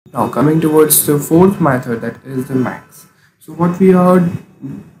Now coming towards the fourth method, that is the max. So what we are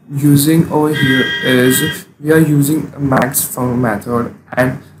using over here is we are using a max function method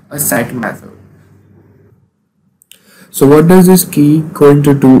and a set method. So what does this key going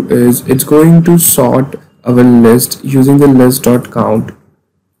to do is it's going to sort our list using the list.count.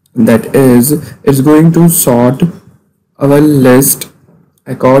 That is, it's going to sort our list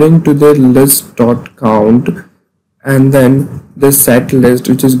according to the list.count, and then the set list,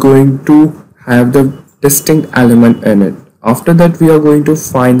 which is going to have the distinct element in it. After that, we are going to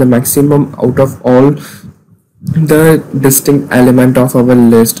find the maximum out of all the distinct element of our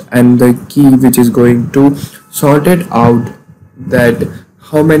list and the key which is going to sort it out that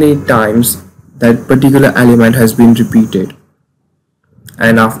how many times that particular element has been repeated,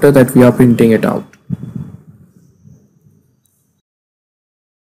 and after that we are printing it out.